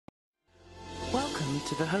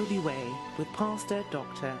to The Holy Way with Pastor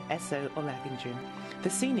Dr. S.O. Olagunju, the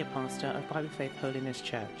senior pastor of Bible Faith Holiness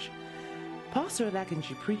Church. Pastor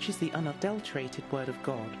Olagunju preaches the unadulterated Word of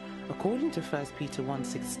God, according to 1 Peter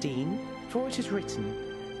 1:16, for it is written,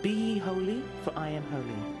 "Be ye holy, for I am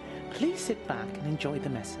holy." Please sit back and enjoy the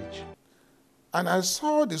message. And I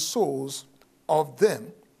saw the souls of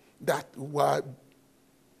them that were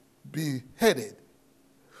beheaded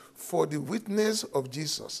for the witness of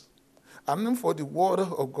Jesus, and for the word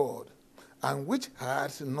of God, and which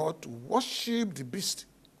had not worshipped the beast,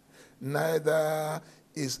 neither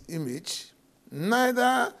his image,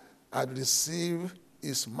 neither had received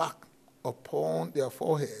his mark upon their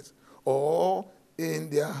foreheads or in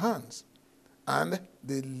their hands. And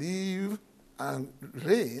they live and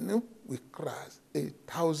reign with Christ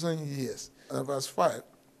 1,000 years. And verse 5.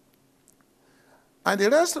 And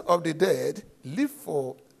the rest of the dead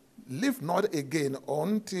live not again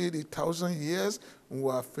until the 1,000 years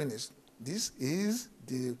were finished. This is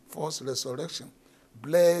the first resurrection.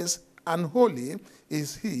 Blessed and holy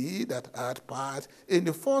is he that had part in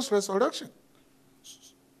the first resurrection.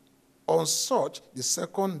 On such the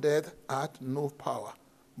second death hath no power,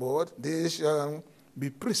 but they shall be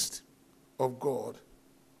priests of God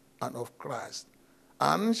and of Christ,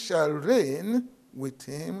 and shall reign with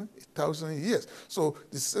him 1,000 years. So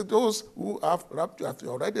those who have rapture have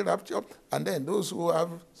already raptured, and then those who have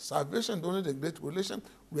salvation during the Great Tribulation,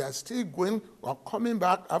 we are still going or coming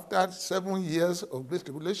back after 7 years of Great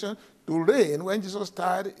Tribulation to reign. When Jesus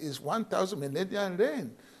died, is 1,000 millennial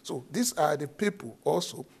reign. So these are the people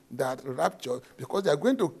also that rapture, because they are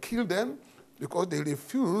going to kill them because they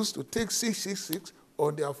refuse to take 666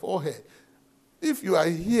 on their forehead. If you are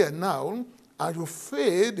here now and you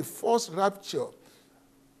fail the first rapture,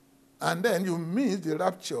 and then you miss the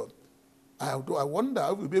rapture, I wonder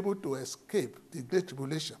if you'll be able to escape the Great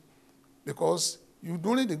Tribulation. Because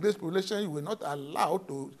during the Great Tribulation, you will not allow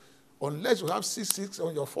to, unless you have 666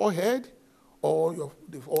 on your forehead, or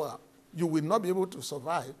you will not be able to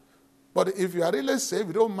survive. But if you are really saved,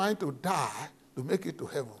 you don't mind to die to make it to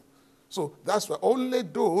heaven. So that's why only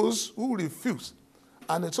those who refuse,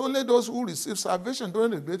 and it's only those who receive salvation during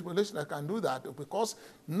the Great Tribulation that can do that, because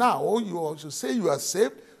now you say you are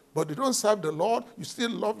saved, but you don't serve the Lord, you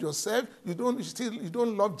still love yourself, you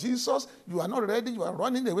don't love Jesus, you are not ready, you are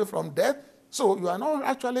running away from death, so you are not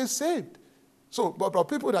actually saved. So, but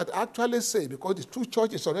people that actually saved, because the true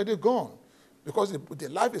church is already gone, because the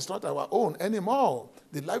life is not our own anymore.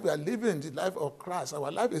 The life we are living, the life of Christ,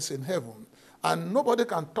 our life is in heaven. And nobody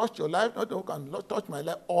can touch your life, nobody can touch my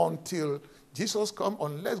life until Jesus comes,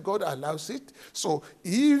 unless God allows it. So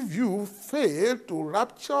if you fail to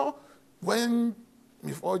rapture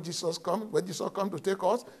before Jesus comes, when Jesus comes to take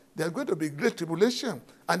us, there's going to be great tribulation.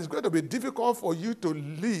 And it's going to be difficult for you to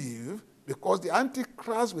live because the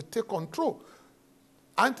Antichrist will take control.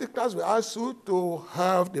 Antichrist will ask you to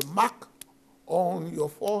have the mark on your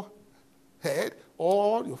forehead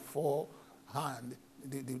or your forehand,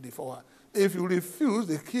 the forehand. If you refuse,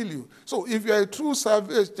 they kill you. So if you are a true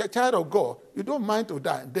child of God, you don't mind to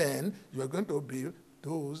die, then you are going to be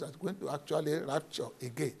those that are going to actually rapture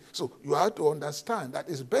again. So you have to understand that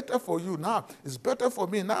it's better for you now, it's better for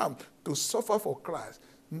me now to suffer for Christ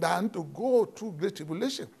than to go through great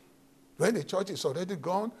tribulation. When the church is already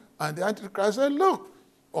gone and the Antichrist said, look,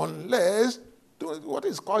 unless what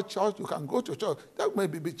is called church, you can go to church. That may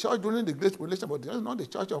be church during the Great Tribulation, but that's not the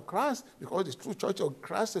church of Christ, because the true church of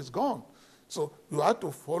Christ is gone. So you have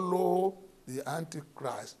to follow the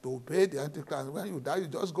Antichrist, to obey the Antichrist. When you die, you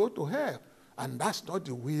just go to hell. And that's not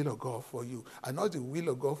the will of God for you, and not the will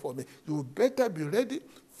of God for me. You better be ready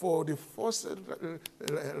for the first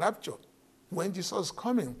rapture. When Jesus is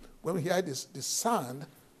coming, when we hear the sound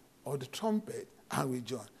of the trumpet, and we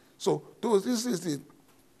join. So this is the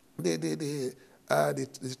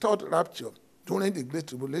third rapture. During the Great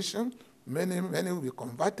Tribulation, many will be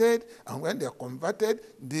converted, and when they are converted,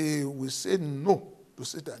 they will say no to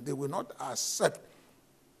Satan. They will not accept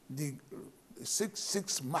the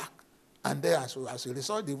 666 mark. And then as a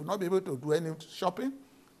result, they will not be able to do any shopping.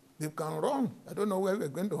 They can run. I don't know where we're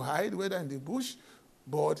going to hide, whether in the bush,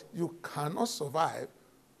 but you cannot survive.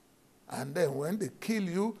 And then when they kill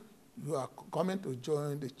you, you are coming to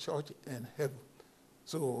join the church in heaven.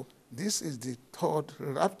 So this is the third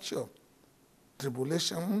rapture.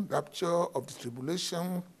 Tribulation, rapture of the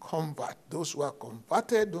tribulation convert. Those who are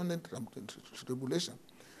converted during the tribulation.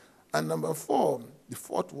 And number 4, the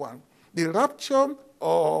fourth one, the rapture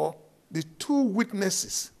or the two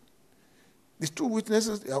witnesses. The two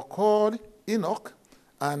witnesses are called Enoch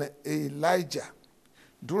and Elijah.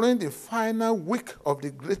 During the final week of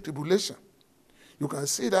the Great Tribulation, You can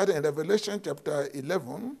see that in Revelation chapter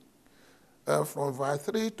 11, from verse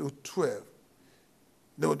 3 to 12.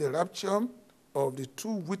 The rapture of the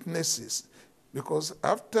two witnesses. Because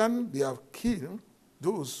after they have killed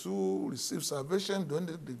those who receive salvation during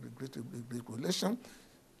the Great Tribulation,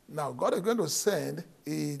 now God is going to send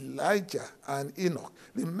Elijah and Enoch.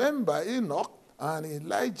 Remember, Enoch and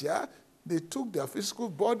Elijah, they took their physical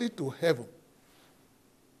body to heaven.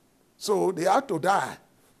 So they had to die.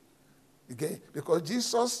 Okay? Because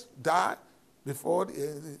Jesus died before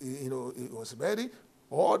he was buried.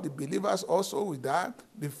 All the believers also will die.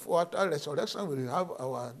 Before, after resurrection, we will have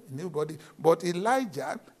our new body. But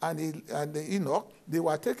Elijah and Enoch, they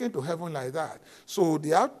were taken to heaven like that. So they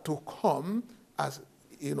had to come as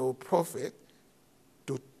prophet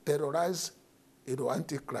to terrorize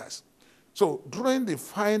Antichrist. So during the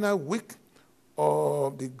final week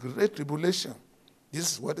of the Great Tribulation,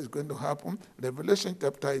 this is what is going to happen. Revelation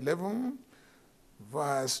chapter 11,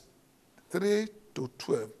 verse 3 to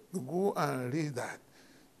 12. You go and read that.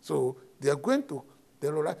 So they are going to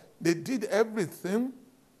terrorize. They did everything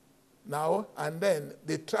now, and then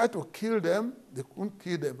they tried to kill them. They couldn't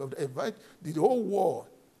kill them. But the whole world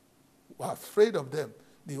were afraid of them.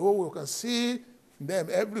 The whole world can see them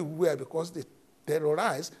everywhere because they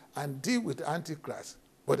terrorize and deal with Antichrist.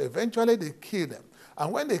 But eventually they kill them.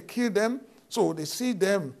 And when they kill them, so they see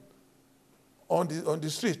them on the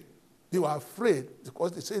street. They were afraid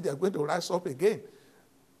because they say they are going to rise up again.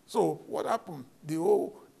 So what happened? The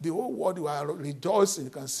whole world were rejoicing. You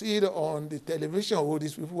can see it on the television. Oh,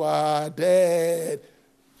 these people are dead.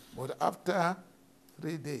 But after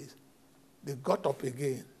 3 days, they got up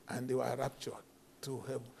again and they were raptured to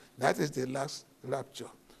heaven. That is the last rapture.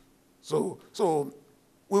 So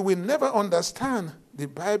we will never understand the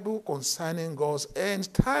Bible concerning God's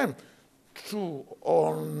end time true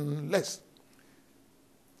unless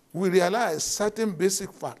we realize certain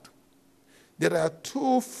basic fact. There are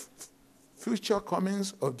two future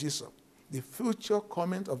comings of Jesus. The future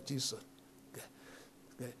coming of Jesus.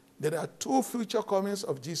 Okay. There are two future comings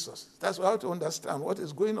of Jesus. That's why we have to understand what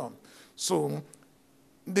is going on. So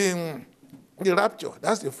the rapture,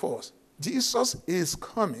 that's the first. Jesus is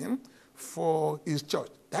coming for his church.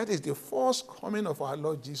 That is the first coming of our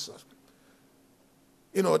Lord Jesus.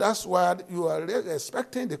 That's why you are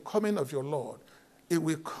expecting the coming of your Lord. It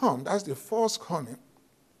will come. That's the first coming.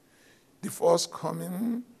 The first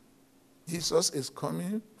coming, Jesus is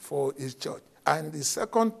coming for his church. And the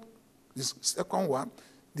second one,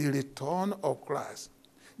 the return of Christ.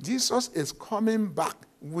 Jesus is coming back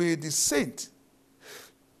with the saints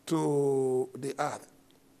to the earth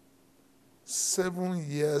 7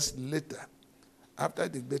 years later, after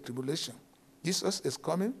the Great Tribulation. Jesus is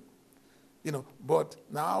coming, but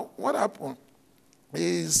now what happened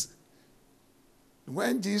is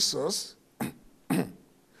when Jesus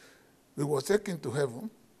he was taken to heaven,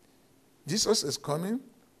 Jesus is coming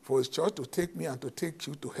for his church to take me and to take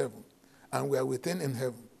you to heaven. And we are within in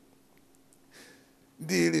heaven.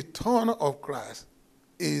 The return of Christ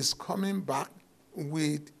is coming back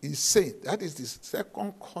with his saints. That is the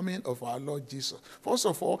second coming of our Lord Jesus. First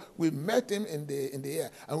of all, we met him in the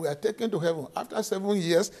air, and we are taken to heaven. After 7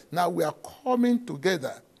 years, now we are coming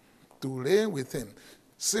together to reign with him.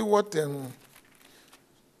 See what in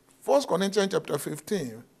 1 Corinthians chapter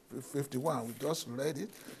 15, 51, we just read it.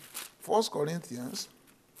 1 Corinthians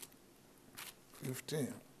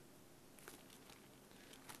 15.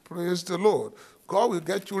 Praise the Lord. God will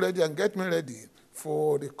get you ready and get me ready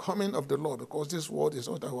for the coming of the Lord, because this world is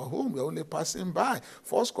not our home. We're only passing by.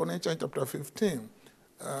 1 Corinthians chapter 15,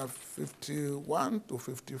 51 to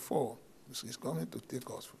 54. He's coming to take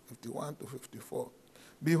us, 51 to 54.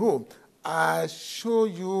 Behold, I show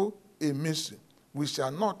you a mystery. We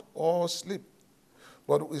shall not all sleep,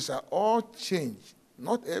 but we shall all change.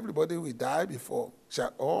 Not everybody will die before,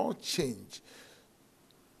 shall all change.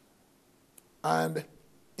 And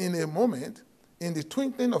in a moment, in the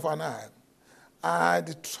twinkling of an eye, at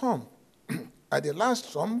the trump, at the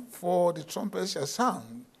last trump, for the trumpet shall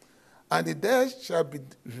sound, and the dead shall be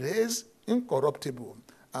raised incorruptible,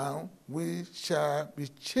 and we shall be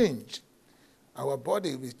changed. Our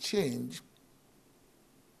body will change.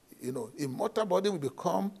 Immortal body will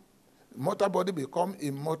become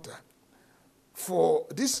immortal. For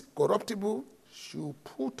this corruptible should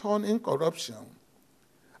put on incorruption,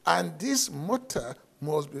 and this mortal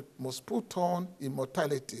must put on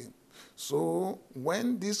immortality. So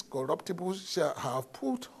when this corruptible shall have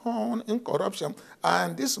put on incorruption,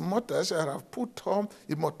 and this mortal shall have put on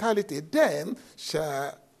immortality, then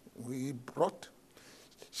shall be brought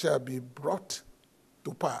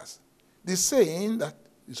to pass the saying that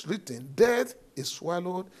is written, death is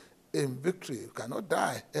swallowed in victory. You cannot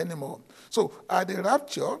die anymore. So at the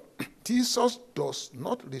rapture, Jesus does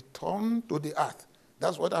not return to the earth.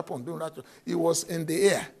 That's what happened during rapture. He was in the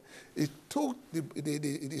air. He took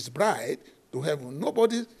his bride to heaven.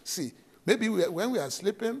 Nobody see. Maybe when we are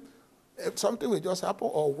sleeping, something will just happen,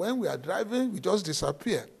 or when we are driving, we just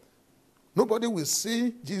disappear. Nobody will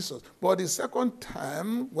see Jesus. But the second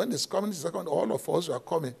time, when it's coming, all of us are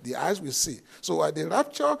coming. The eyes will see. So at the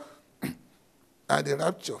rapture,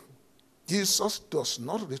 Jesus does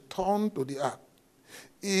not return to the earth.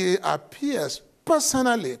 He appears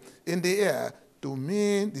personally in the air to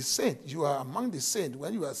mean the saint. You are among the saints.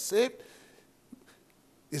 When you are saved,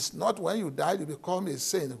 it's not when you die you become a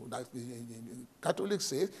saint. Like the Catholic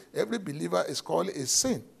says, every believer is called a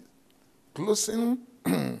saint. Closing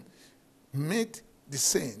meet the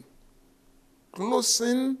saint.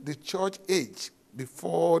 Closing the church age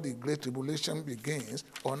before the Great Tribulation begins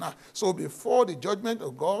on earth. So before the judgment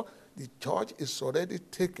of God, the church is already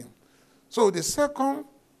taken. So the second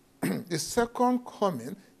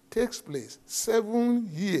coming takes place 7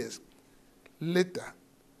 years later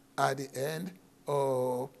at the end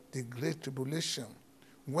of the Great Tribulation.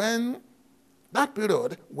 When that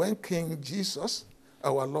period, when King Jesus,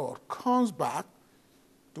 our Lord, comes back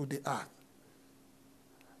to the earth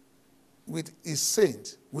with his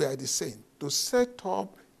saints, we are the saints, to set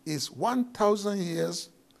up his 1,000 years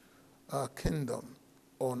kingdom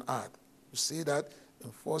on earth. You see that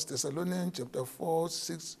in 1 Thessalonians chapter 4,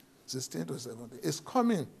 16 to 17. It's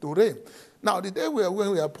coming to reign. Now, the day when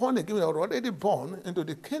we are born again, we are already born into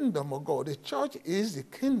the kingdom of God. The church is the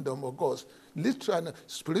kingdom of God, literally,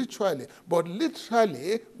 spiritually. But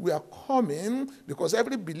literally, we are coming because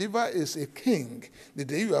every believer is a king. The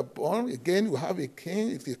day you are born again, you have a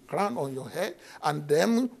king, it's a crown on your head. And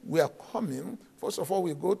then we are coming. First of all,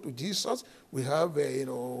 we go to Jesus. We have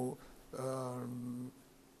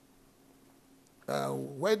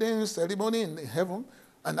wedding ceremony in heaven.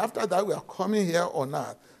 And after that, we are coming here on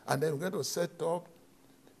earth. And then we're going to set up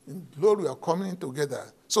in glory. We are coming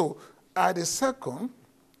together. So at the sound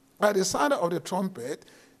of the trumpet,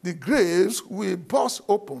 the graves will burst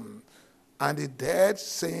open, and the dead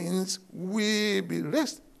saints will be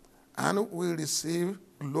raised and will receive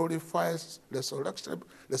glorified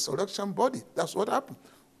resurrection body. That's what happened.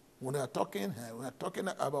 When we are talking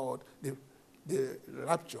about the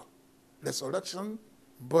rapture, resurrection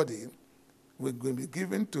body will be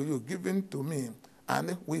given to you, given to me,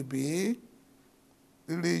 and will be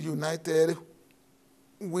reunited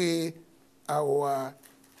with our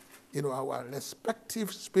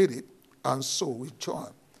respective spirit and soul. We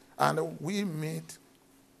join, and we meet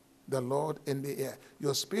the Lord in the air.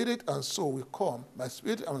 Your spirit and soul will come. My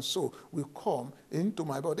spirit and soul will come into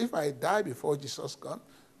my body. If I die before Jesus comes,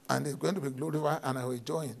 and it's going to be glorified, and I will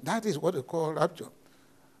join. That is what they call rapture.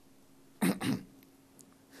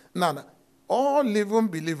 Now, all living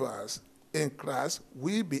believers in Christ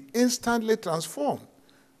will be instantly transformed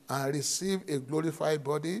and receive a glorified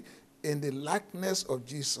body in the likeness of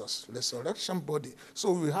Jesus, resurrection body.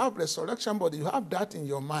 So we have resurrection body. You have that in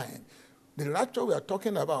your mind. The rapture we are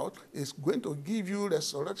talking about is going to give you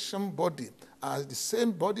resurrection body as the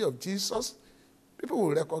same body of Jesus. People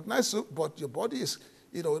will recognize you, but your body is,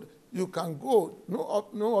 you can go.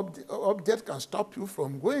 No object can stop you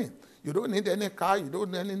from going. You don't need any car. You don't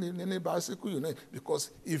need any bicycle. Because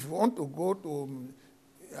if you want to go to,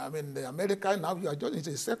 America now, you are just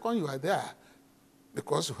in a second you are there,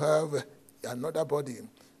 because you have another body.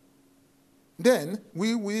 Then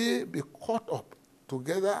we will be caught up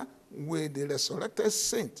together with the resurrected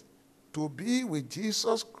saint to be with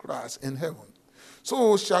Jesus Christ in heaven.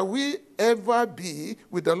 So shall we ever be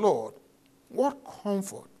with the Lord? What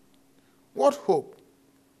comfort, what hope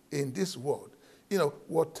in this world.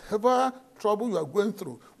 Whatever trouble you are going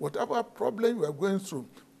through, whatever problem you are going through,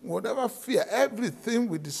 whatever fear, everything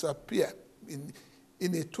will disappear in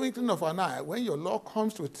a twinkling of an eye when your Lord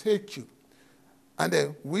comes to take you. And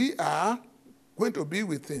then we are going to be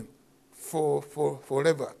with him for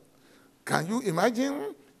forever. Can you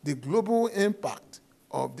imagine the global impact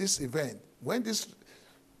of this event when this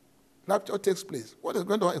rapture takes place? What is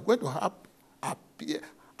going to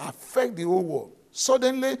affect the whole world?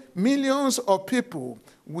 Suddenly, millions of people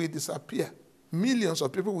will disappear. Millions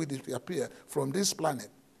of people will disappear from this planet.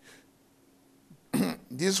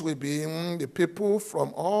 This will be the people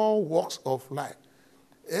from all walks of life.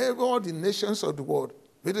 All the nations of the world,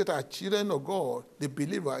 whether they are children of God, the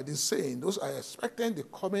believer, the saint, those are expecting the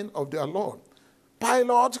coming of their Lord.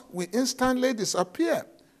 Pilots will instantly disappear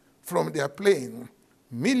from their plane.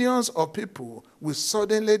 Millions of people will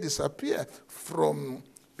suddenly disappear from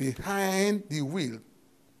behind the wheel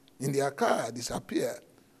in their car, disappear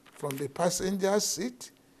from the passenger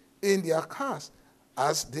seat in their cars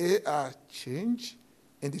as they are changed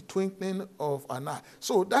in the twinkling of an eye.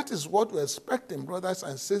 So that is what we're expecting, brothers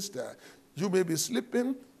and sisters. You may be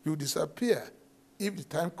sleeping, you disappear. If the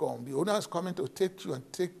time comes, the owner is coming to take you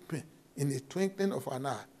and take me in the twinkling of an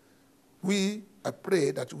eye. We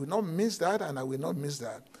pray that you will not miss that, and I will not miss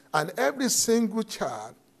that. And every single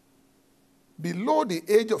child below the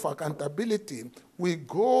age of accountability will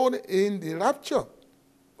go in the rapture.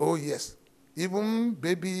 Oh, yes. Even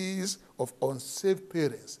babies of unsaved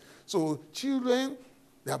parents. So children,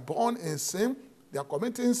 they are born in sin. They are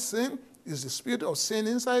committing sin. It's the spirit of sin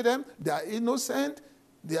inside them. They are innocent.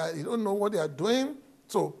 You don't know what they are doing.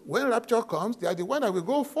 So when rapture comes, they are the one that will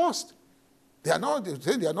go first. They are not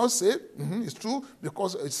saved. It's true,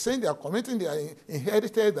 because it's sin they are committing, they are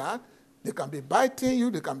inherited that. They can be biting you,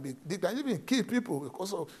 they can even kill people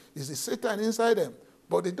because it's the Satan inside them.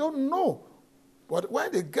 But they don't know. But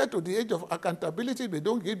when they get to the age of accountability, they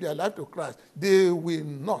don't give their life to Christ. They will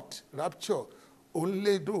not rapture.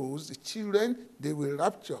 Only those, the children, they will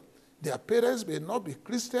rapture. Their parents may not be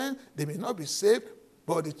Christian, they may not be saved,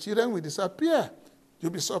 but the children will disappear.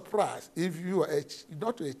 You'll be surprised if you are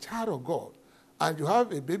not a child of God and you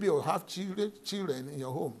have a baby or have children in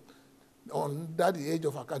your home under the age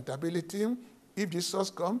of accountability. If Jesus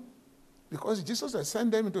comes, because Jesus has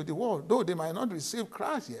sent them into the world, though they might not receive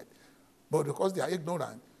Christ yet, but because they are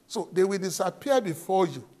ignorant. So they will disappear before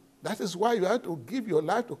you. That is why you have to give your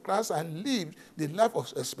life to Christ and live the life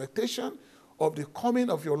of expectation of the coming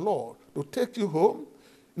of your Lord to take you home,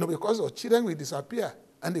 because your children will disappear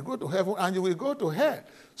and they go to heaven and you will go to hell.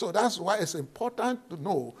 So that's why it's important to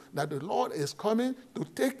know that the Lord is coming to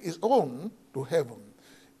take his own to heaven.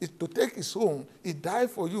 To take his own. He died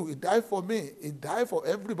for you. He died for me. He died for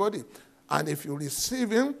everybody. And if you receive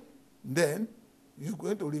him, then you're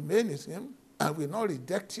going to remain in him and will not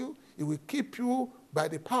reject you. He will keep you by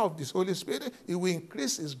the power of this Holy Spirit. He will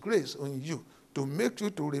increase his grace on you to make you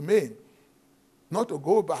to remain, not to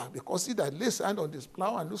go back, because he that lays hand on this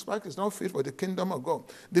plow and looks back is not fit for the kingdom of God.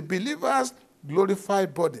 The believer's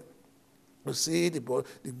glorified body. You see the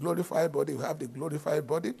glorified body, we have the glorified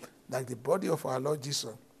body, like the body of our Lord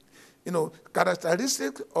Jesus.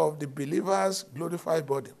 Characteristics of the believer's glorified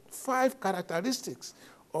body. 5 characteristics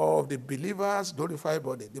of the believer's glorified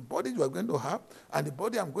body. The body you are going to have and the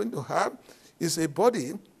body I'm going to have is a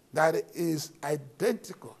body that is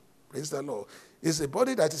identical. Praise the Lord. It's a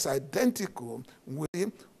body that is identical with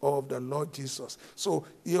him of the Lord Jesus. So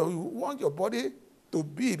you want your body to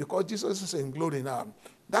be, because Jesus is in glory now,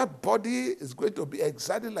 that body is going to be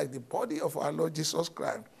exactly like the body of our Lord Jesus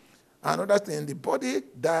Christ. Another thing, the body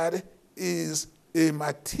that is a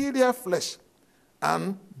material flesh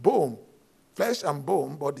and bone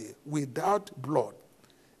body without blood.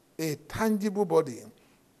 A tangible body,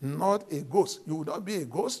 not a ghost. You will not be a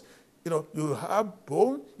ghost. You have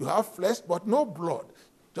bone, you have flesh, but no blood.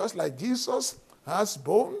 Just like Jesus has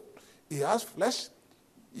bone, he has flesh.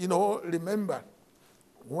 Remember,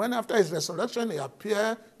 when after his resurrection, he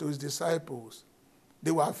appeared to his disciples. They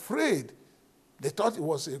were afraid. They thought it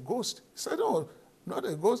was a ghost. He said, no, not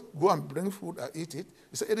a ghost. Go and bring food and eat it.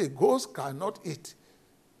 He said, a ghost cannot eat.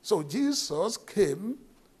 So Jesus came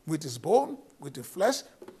with his bone, with the flesh,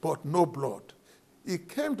 but no blood. He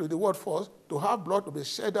came to the world first to have blood, to be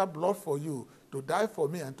shed blood for you, to die for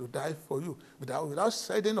me and to die for you. Without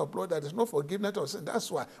shedding of blood, there is no forgiveness of sin. That's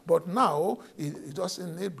why. But now, it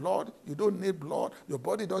doesn't need blood. You don't need blood. Your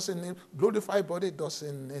body doesn't need, glorified body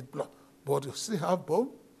doesn't need blood. But you still have bone.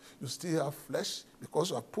 You still have flesh, because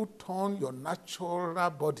you have put on your natural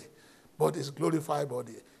body. But it's glorified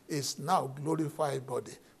body. It's now glorified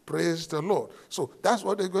body. Praise the Lord. So that's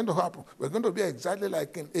what is going to happen. We're going to be exactly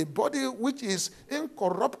like him. A body which is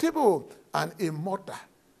incorruptible and immortal.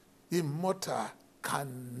 Immortal,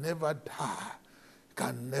 can never die.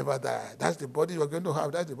 Can never die. That's the body you're going to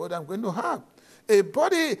have. That's the body I'm going to have. A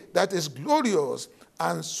body that is glorious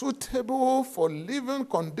and suitable for living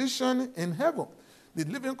condition in heaven. The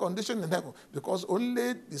living condition in heaven. Because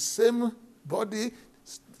only the same body,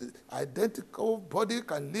 identical body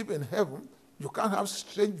can live in heaven. You can't have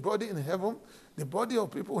strange body in heaven. The body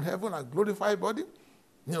of people in heaven are glorified body.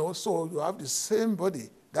 So you have the same body.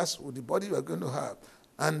 That's the body you are going to have.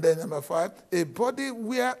 And then number 5, a body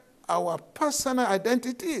where our personal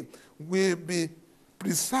identity will be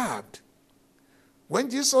preserved. When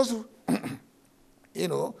Jesus,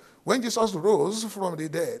 when Jesus rose from the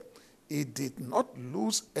dead, he did not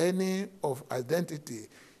lose any of identity.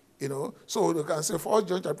 So you can say 1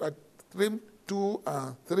 John chapter 3, 2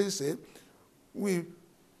 and 3 say, we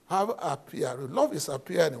have appeared. Love is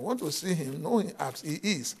appearing. We want to see him, know him as he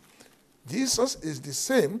is. Jesus is the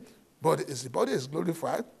same, but his body is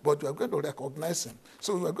glorified, but you are going to recognize him.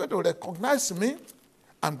 So you are going to recognize me.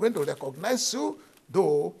 I'm going to recognize you,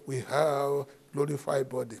 though we have glorified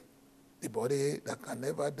body. The body that can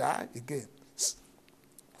never die again.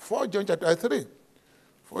 4 John chapter 3.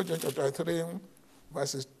 4 John chapter 3,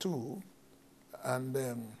 verses 2 and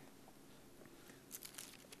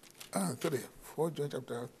 3. 4 John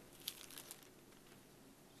chapter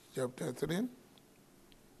 3,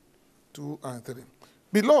 2 and 3.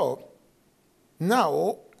 Beloved,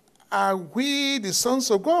 now are we the sons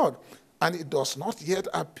of God, and it does not yet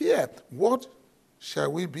appear what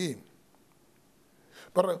shall we be.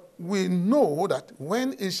 But we know that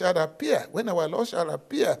when it shall appear, when our Lord shall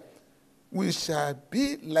appear, we shall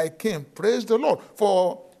be like him. Praise the Lord.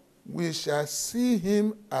 For we shall see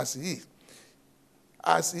him as he is.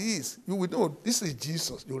 As he is. You will know this is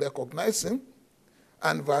Jesus. You recognize him.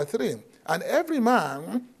 And verse 3. And every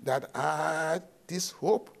man that had this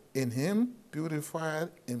hope in him purified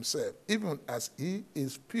himself, even as he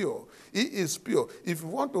is pure. He is pure. If you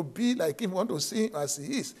want to be like him, you want to see him as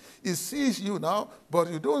he is. He sees you now,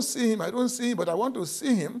 but you don't see him. I don't see him, but I want to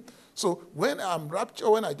see him. So when I'm raptured,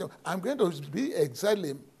 when I jump, I'm going to be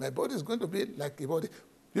exactly, my body is going to be like a body.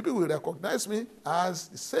 People will recognize me as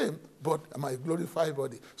the same, but my glorified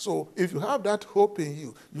body. So if you have that hope in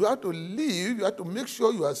you, you have to live, you have to make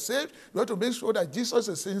sure you are saved, you have to make sure that Jesus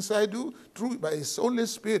is inside you through by his Holy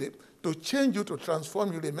Spirit to change you, to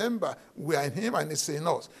transform you. Remember, we are in him and he's in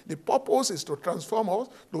us. The purpose is to transform us,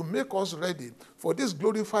 to make us ready for this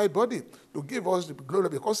glorified body, to give us the glory,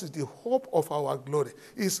 because it's the hope of our glory.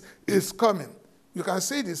 It's coming. You can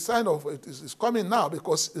see the sign of it is coming now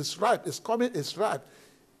because it's ripe. It's coming, it's ripe.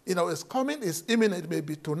 You know, it's coming, it's imminent,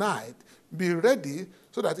 maybe tonight. Be ready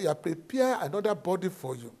so that he has prepared another body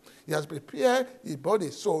for you. He has prepared a body.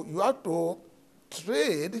 So you have to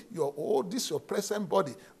trade your present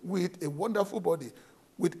body with a wonderful body,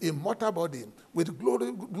 with immortal body, with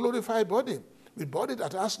glorified body, with body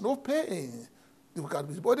that has no pain. The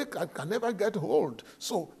body can never get old.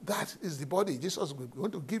 So that is the body Jesus is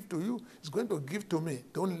going to give to you. He's going to give to me.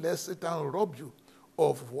 Don't let Satan rob you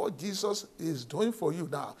of what Jesus is doing for you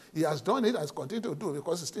now. He has done it and has continued to do it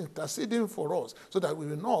because he's interceding for us so that we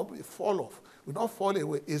will not fall off, we will not fall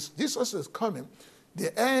away. Jesus is coming.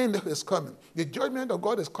 The end is coming. The judgment of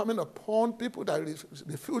God is coming upon people that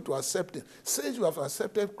refuse to accept him. Since you have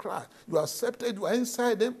accepted Christ, you are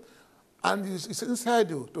inside him, and it's inside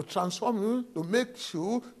you to transform you, to make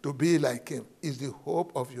you to be like him. Is the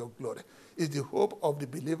hope of your glory. Is the hope of the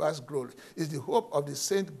believer's glory. Is the hope of the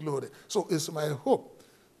saint glory. So it's my hope.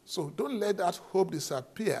 So don't let that hope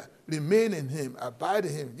disappear. Remain in him. Abide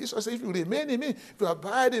in him. Jesus said, if you remain in me, if you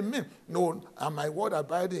abide in me, no, and my word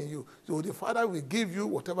abide in you. So the Father will give you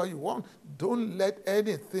whatever you want. Don't let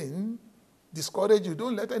anything discourage you.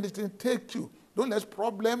 Don't let anything take you. Don't let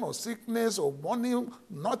problem or sickness or money,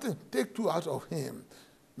 nothing take you out of him.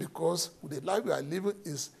 Because the life we are living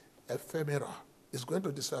is ephemeral. It's going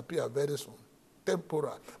to disappear very soon.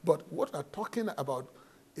 Temporal. But what we're talking about,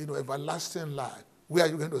 everlasting life. Where are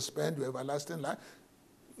you going to spend your everlasting life?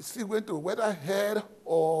 Still going to, whether here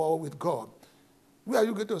or with God. Where are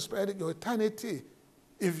you going to spend your eternity?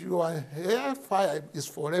 If you are here, fire is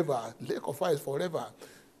forever. Lake of fire is forever.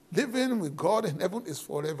 Living with God in heaven is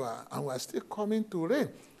forever. And we are still coming to reign.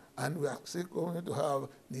 And we are still going to have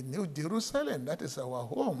the new Jerusalem. That is our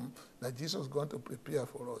home that Jesus is going to prepare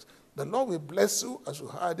for us. The Lord will bless you as you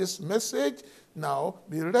heard this message. Now,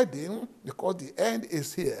 be ready because the end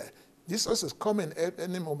is here. Jesus is coming at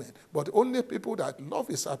any moment. But only people that love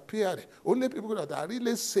his appearing, only people that are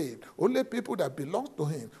really saved, only people that belong to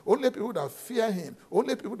him, only people that fear him,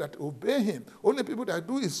 only people that obey him, only people that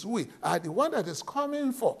do his will are the one that is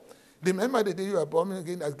coming for. Remember the day you are born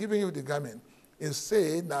again, that's giving you the garment. It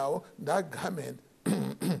says now that garment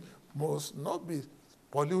must not be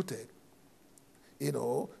polluted,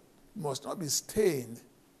 must not be stained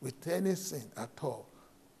with any sin at all.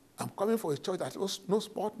 I'm coming for a church that has no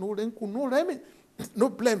spot, no wrinkle, no remedy, no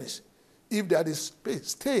blemish. If there is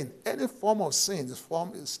stain, any form of sin, this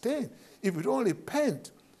form is stain. If you don't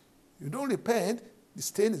repent, the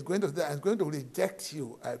stain is going to die and going to reject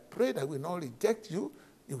you. I pray that we will not reject you.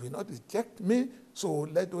 It will not reject me. So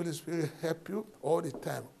let the Holy Spirit help you all the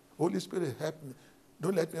time. Holy Spirit, help me.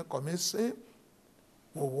 Don't let me commit sin.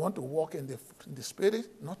 We want to walk in the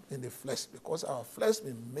Spirit, not in the flesh, because our flesh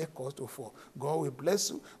will make us to fall. God will bless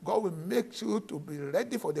you. God will make you to be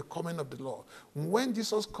ready for the coming of the Lord. When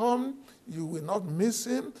Jesus comes, you will not miss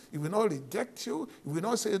him. He will not reject you. He will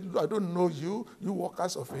not say, I don't know you, you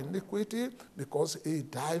workers of iniquity, because he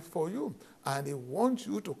died for you. And he wants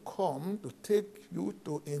you to come to take you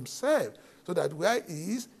to himself, so that where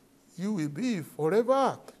he is, you will be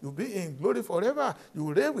forever. You'll be in glory forever. You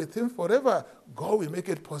will reign with him forever. God will make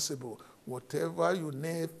it possible. Whatever you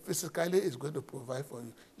need physically is going to provide for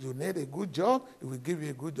you. You need a good job, he will give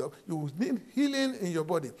you a good job. You will need healing in your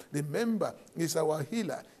body. Remember, he's our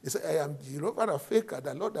healer. He said, I am Jehovah Rapha,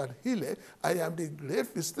 the Lord that healeth. I am the great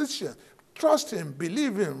physician. Trust him,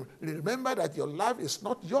 believe him. Remember that your life is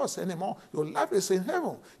not yours anymore. Your life is in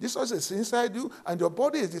heaven. Jesus is inside you, and your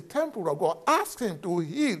body is the temple of God. Ask him to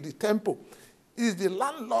heal the temple. He is the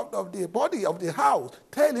landlord of the body, of the house.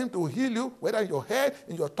 Tell him to heal you, whether in your head,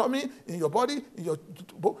 in your tummy, in your body, in your...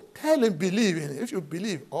 Tell him, believe in him. If you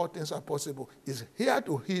believe, all things are possible. He's here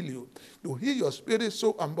to heal you, to heal your spirit,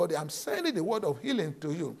 soul, and body. I'm sending the word of healing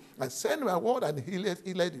to you. I send my word and heal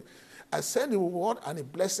you. I send the word and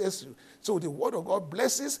it blesses you. So the word of God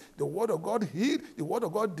blesses, the word of God heals, the word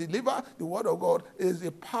of God delivers, the word of God is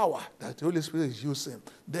the power that the Holy Spirit is using.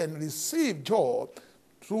 Then receive joy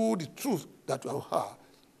through the truth that you have heard.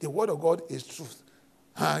 The word of God is truth.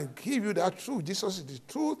 And give you that truth. Jesus is the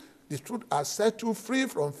truth. The truth has set you free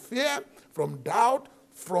from fear, from doubt,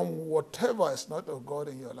 from whatever is not of God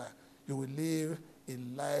in your life. You will live a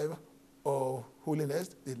life of holiness,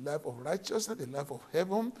 a life of righteousness, a life of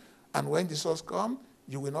heaven. And when Jesus comes,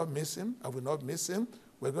 you will not miss him. I will not miss him.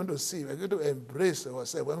 We're going to see. We're going to embrace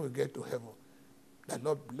ourselves when we get to heaven. The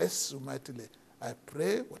Lord bless you mightily. I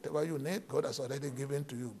pray whatever you need, God has already given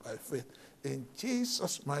to you by faith. In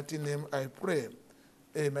Jesus' mighty name I pray.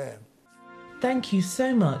 Amen. Thank you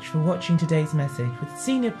so much for watching today's message with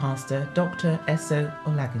Senior Pastor Dr. S.O.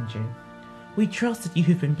 Olagunju. We trust that you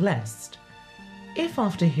have been blessed. If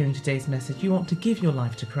after hearing today's message you want to give your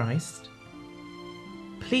life to Christ,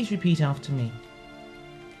 please repeat after me.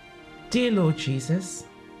 Dear Lord Jesus,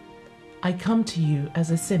 I come to you as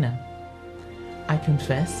a sinner. I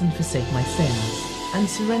confess and forsake my sins and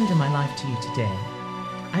surrender my life to you today.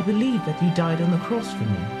 I believe that you died on the cross for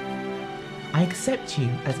me. I accept you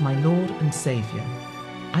as my Lord and Saviour.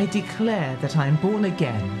 I declare that I am born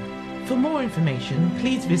again. For more information,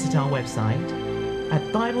 please visit our website at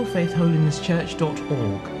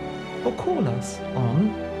BibleFaithHolinessChurch.org or call us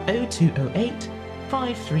on 0208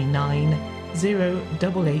 539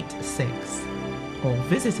 0886 or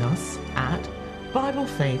visit us at Bible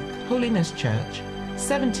Faith Holiness Church,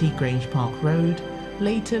 70 Grange Park Road,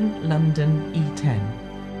 Leighton, London, E10.